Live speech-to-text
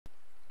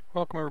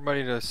Welcome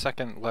everybody to the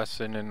second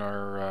lesson in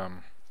our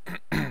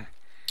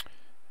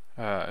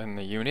in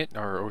the unit,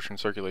 our ocean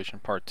circulation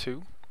part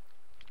 2.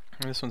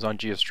 And this one's on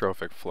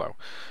geostrophic flow.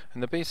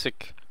 And the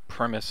basic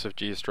premise of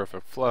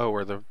geostrophic flow,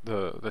 or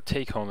the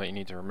take home that you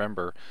need to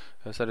remember,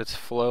 is that it's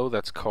flow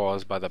that's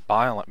caused by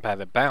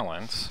the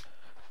balance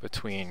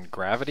between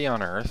gravity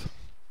on Earth,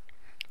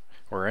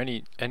 or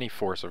any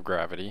force of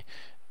gravity,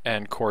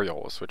 and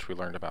coriolis, which we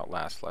learned about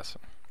last lesson.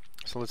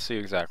 So let's see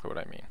exactly what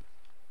I mean.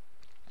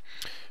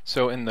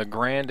 So in the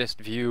grandest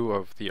view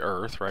of the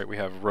Earth, right, we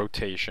have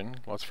rotation.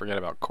 Let's forget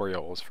about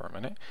Coriolis for a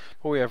minute.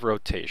 But we have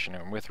rotation,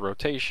 and with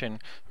rotation,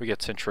 we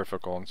get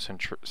centrifugal and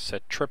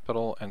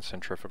centripetal and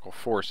centrifugal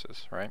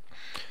forces, right?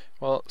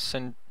 Well,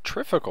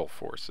 centrifugal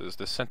forces,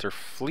 the center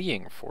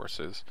fleeing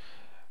forces,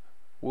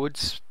 would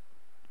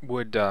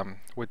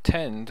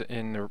tend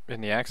in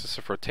the axis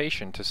of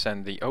rotation to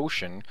send the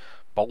ocean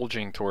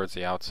bulging towards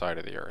the outside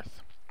of the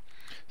Earth.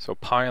 So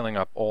piling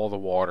up all the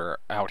water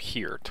out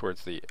here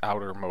towards the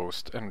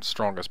outermost and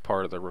strongest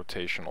part of the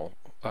rotational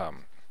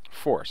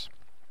force.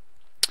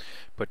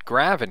 But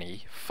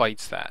gravity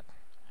fights that,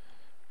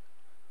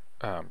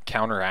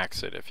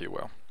 counteracts it, if you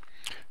will.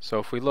 So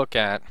if we look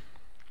at,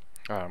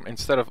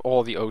 instead of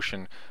all the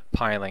ocean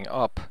piling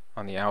up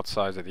on the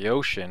outsides of the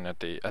ocean at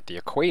the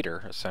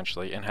equator,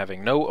 essentially, and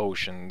having no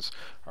oceans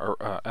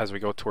as we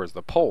go towards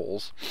the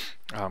poles,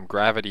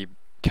 gravity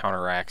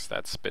counteracts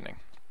that spinning.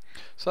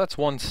 So that's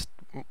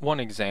one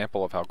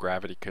example of how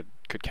gravity could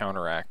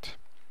counteract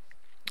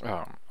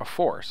a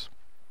force.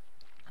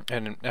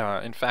 And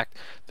in fact,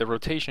 the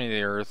rotation of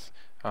the Earth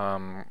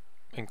combined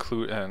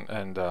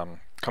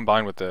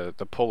with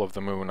the pull of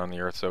the moon on the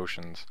Earth's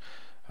oceans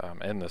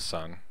and the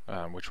sun,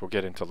 which we'll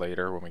get into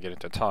later when we get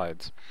into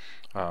tides,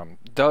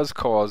 does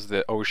cause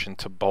the ocean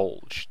to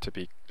bulge, to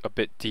be a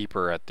bit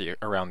deeper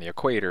around the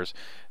equators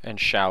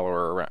and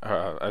shallower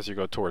as you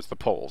go towards the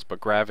poles. But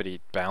gravity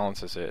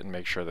balances it and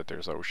makes sure that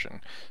there's ocean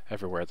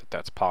everywhere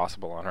that's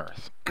possible on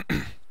Earth.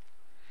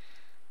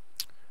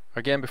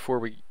 Again,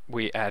 before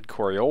we add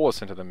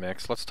Coriolis into the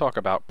mix, let's talk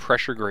about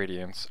pressure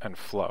gradients and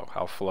flow,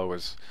 how flow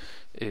is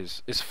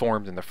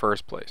formed in the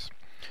first place.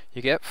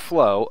 You get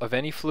flow of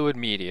any fluid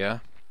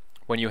media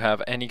when you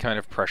have any kind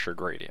of pressure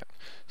gradient.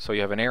 So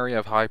you have an area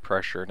of high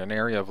pressure and an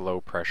area of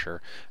low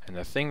pressure, and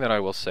the thing that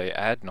I will say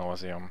ad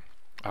nauseum,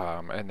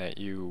 and that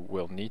you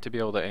will need to be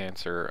able to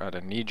answer at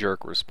a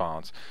knee-jerk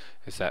response,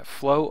 is that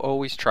flow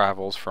always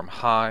travels from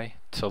high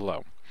to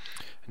low.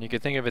 And you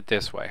can think of it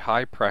this way: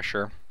 high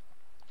pressure,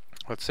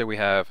 let's say we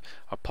have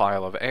a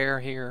pile of air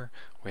here,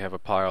 we have a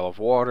pile of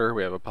water,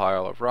 we have a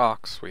pile of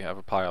rocks, we have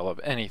a pile of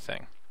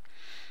anything.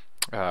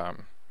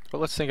 But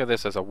let's think of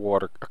this as a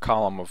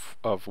column of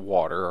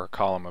water, or a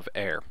column of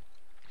air.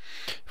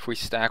 If we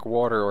stack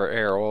water or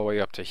air all the way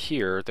up to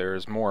here,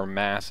 there's more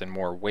mass and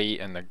more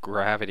weight, and the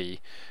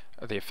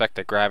effect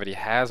that gravity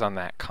has on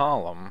that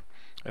column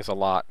is a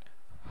lot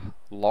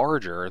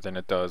larger than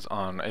it does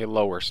on a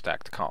lower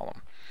stacked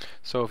column.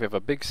 So if we have a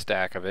big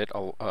stack of it,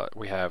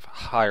 we have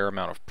higher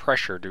amount of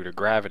pressure due to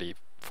gravity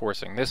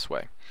forcing this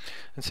way.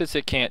 And since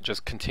it can't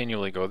just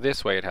continually go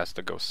this way, it has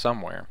to go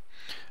somewhere.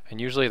 And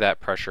usually that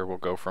pressure will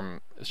go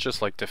from, it's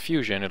just like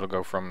diffusion, it'll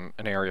go from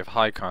an area of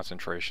high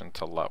concentration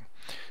to low.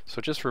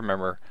 So just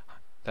remember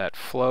that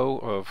flow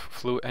of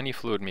any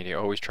fluid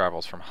media always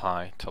travels from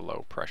high to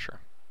low pressure.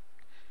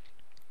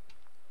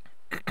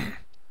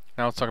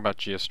 Now let's talk about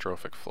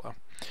geostrophic flow.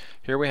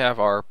 Here we have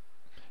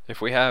if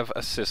we have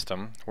a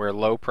system where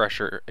low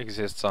pressure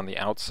exists on the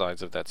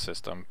outsides of that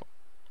system,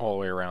 all the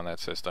way around that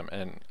system,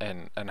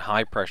 and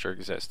high pressure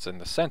exists in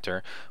the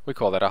center, we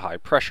call that a high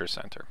pressure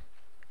center.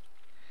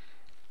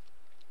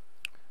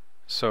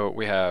 So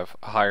we have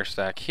a higher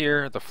stack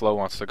here, the flow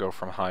wants to go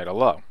from high to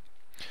low.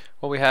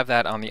 Well, we have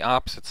that on the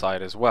opposite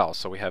side as well,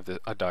 so we have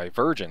a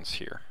divergence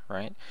here,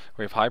 right?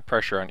 We have high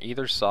pressure on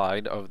either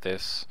side of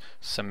this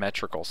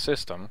symmetrical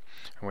system,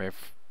 and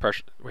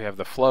we have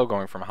the flow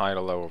going from high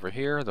to low over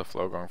here, the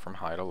flow going from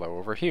high to low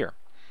over here.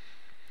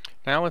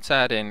 Now let's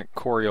add in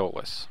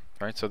Coriolis,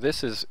 right? So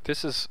this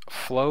is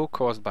flow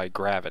caused by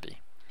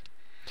gravity.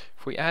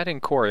 If we add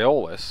in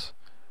Coriolis,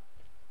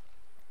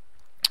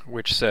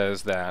 which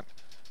says that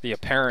the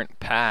apparent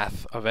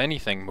path of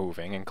anything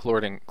moving,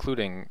 including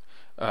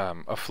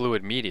a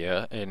fluid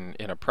media in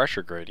a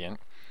pressure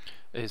gradient,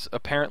 is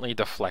apparently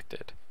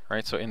deflected,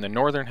 right? So in the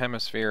northern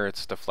hemisphere,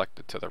 it's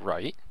deflected to the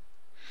right,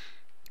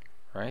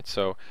 right?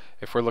 So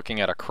if we're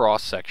looking at a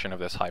cross section of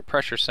this high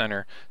pressure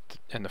center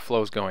and the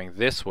flow's going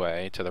this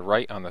way to the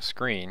right on the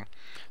screen,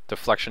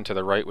 deflection to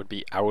the right would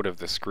be out of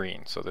the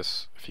screen. So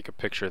this, if you could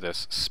picture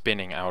this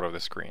spinning out of the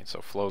screen, so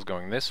flow's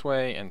going this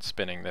way and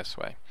spinning this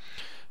way.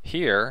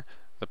 Here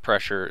the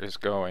pressure is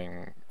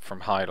going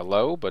from high to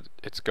low, but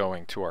it's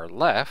going to our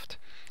left,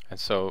 and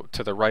so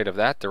to the right of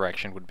that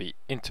direction would be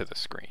into the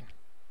screen.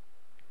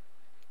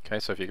 Okay,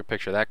 so if you could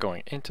picture that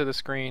going into the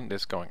screen,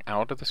 this going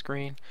out of the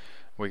screen.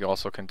 We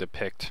also can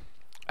depict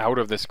out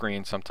of the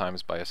screen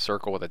sometimes by a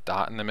circle with a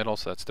dot in the middle,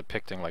 so that's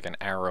depicting like an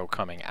arrow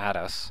coming at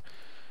us.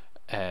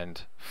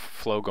 And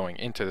flow going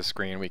into the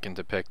screen we can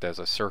depict as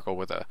a circle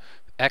with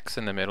X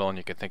in the middle, and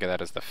you can think of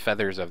that as the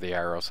feathers of the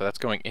arrow. So that's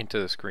going into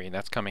the screen,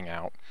 that's coming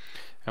out.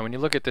 And when you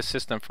look at this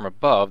system from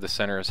above, the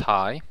center is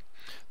high.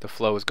 The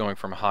flow is going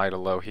from high to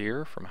low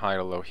here, from high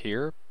to low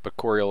here, but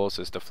coriolis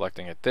is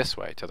deflecting it this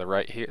way, to the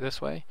right here,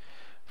 this way.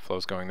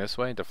 Flow's going this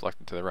way,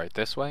 deflected to the right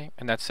this way,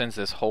 and that sends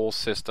this whole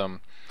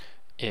system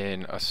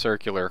in a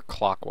circular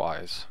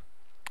clockwise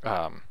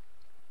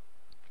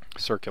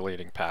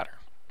circulating pattern.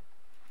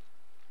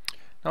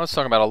 Now let's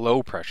talk about a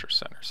low pressure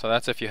center. So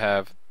that's if you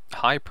have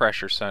high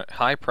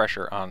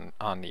pressure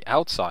on the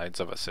outsides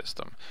of a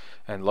system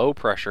and low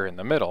pressure in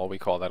the middle. We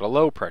call that a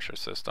low pressure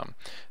system,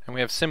 and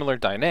we have similar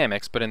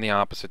dynamics but in the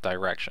opposite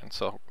direction.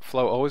 So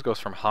flow always goes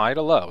from high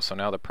to low. So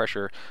now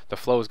the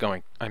flow is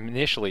going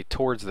initially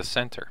towards the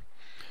center,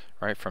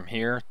 right, from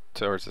here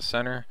towards the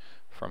center,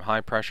 from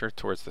high pressure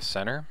towards the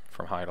center,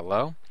 from high to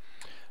low.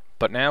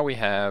 But now we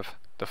have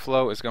the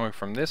flow is going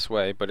from this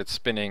way, but it's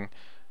spinning.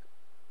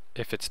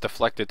 If it's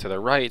deflected to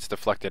the right, it's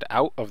deflected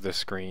out of the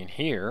screen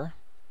here,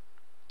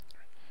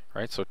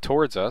 right, so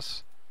towards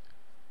us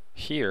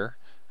here.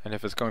 And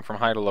if it's going from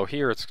high to low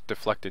here, it's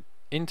deflected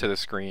into the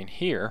screen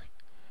here.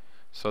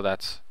 So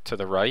that's to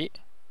the right,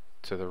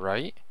 to the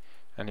right.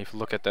 And if you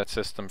look at that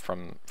system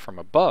from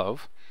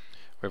above,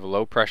 we have a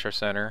low pressure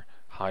center,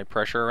 high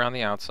pressure around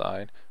the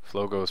outside.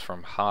 Flow goes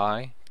from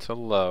high to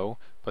low,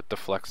 but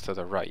deflects to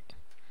the right.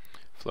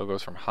 Flow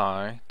goes from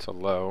high to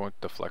low, it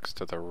deflects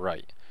to the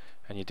right.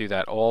 And you do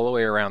that all the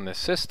way around this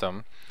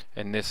system,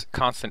 and this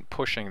constant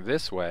pushing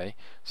this way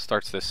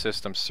starts this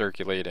system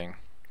circulating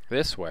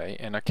this way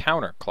in a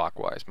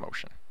counterclockwise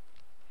motion.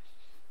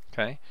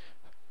 Okay,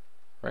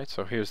 right,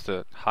 so here's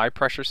the high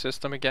pressure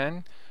system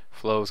again.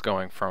 Flow's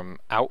going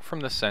out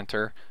from the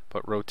center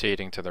but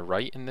rotating to the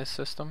right in this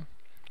system.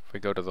 If we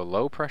go to the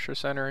low pressure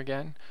center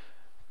again,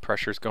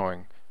 pressure's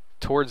going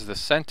towards the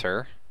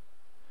center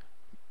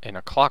in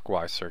a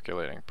clockwise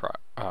circulating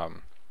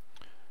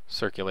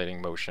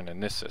motion in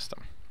this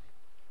system.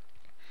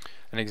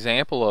 An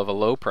example of a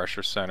low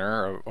pressure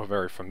center, a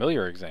very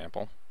familiar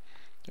example,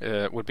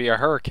 would be a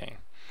hurricane.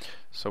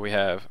 So we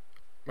have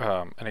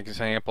an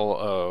example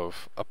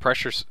of a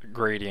pressure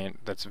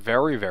gradient that's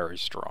very, very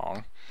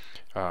strong.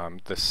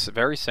 The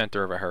very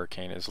center of a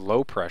hurricane is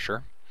low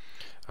pressure.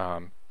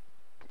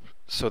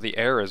 So the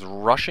air is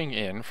rushing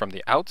in from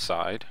the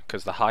outside,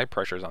 because the high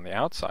pressure is on the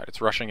outside.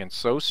 It's rushing in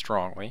so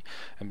strongly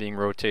and being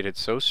rotated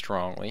so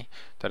strongly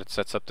that it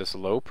sets up this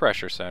low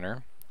pressure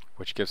center,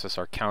 which gives us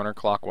our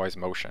counterclockwise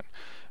motion.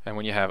 And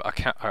when you have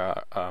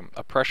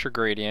a pressure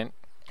gradient,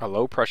 a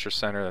low pressure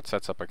center that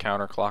sets up a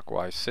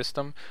counterclockwise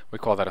system, we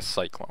call that a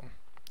cyclone.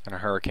 And a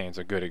hurricane is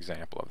a good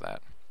example of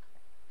that.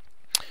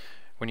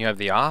 When you have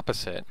the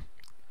opposite,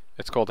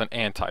 it's called an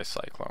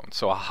anticyclone.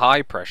 So a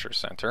high pressure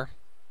center,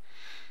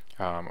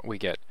 we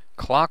get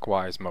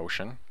clockwise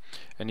motion,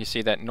 and you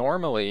see that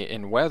normally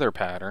in weather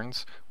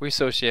patterns we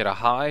associate a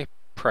high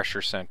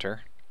pressure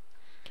center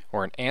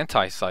or an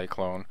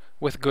anticyclone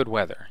with good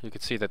weather. You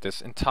can see that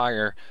this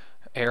entire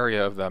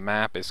area of the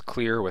map is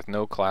clear with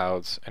no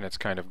clouds, and it's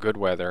kind of good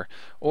weather.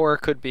 Or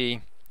it could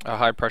be a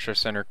high pressure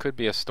center, could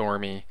be a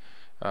stormy,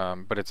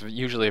 but it's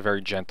usually a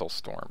very gentle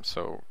storm.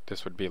 So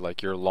this would be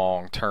like your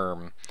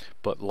long-term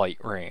but light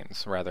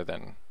rains rather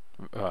than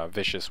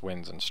vicious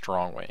winds and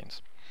strong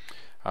winds.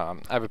 I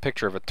have a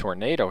picture of a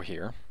tornado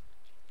here,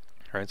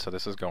 right? So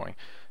this is going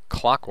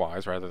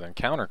clockwise rather than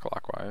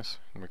counterclockwise,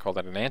 and we call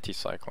that an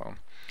anticyclone.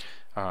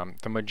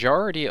 The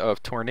majority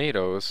of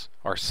tornadoes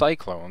are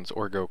cyclones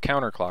or go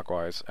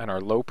counterclockwise and are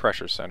low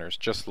pressure centers,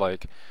 just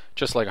like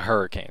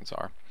hurricanes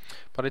are.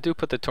 But I do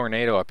put the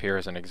tornado up here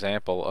as an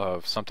example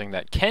of something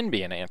that can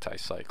be an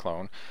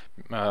anticyclone.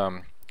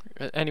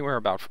 Anywhere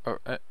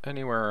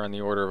on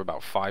the order of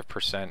about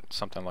 5%,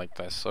 something like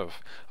this,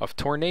 of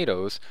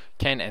tornadoes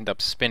can end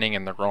up spinning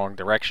in the wrong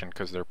direction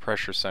because their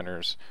pressure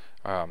centers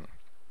are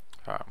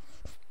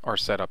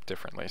set up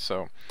differently.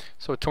 So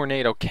a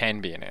tornado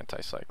can be an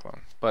anticyclone,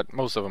 but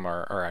most of them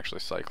are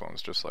actually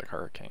cyclones, just like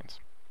hurricanes.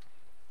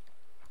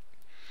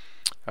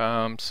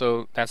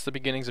 So that's the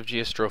beginnings of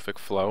geostrophic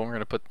flow. We're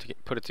going to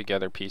put it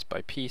together piece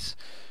by piece,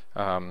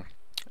 and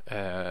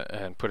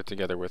put it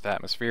together with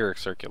atmospheric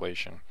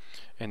circulation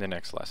in the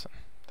next lesson.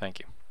 Thank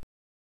you.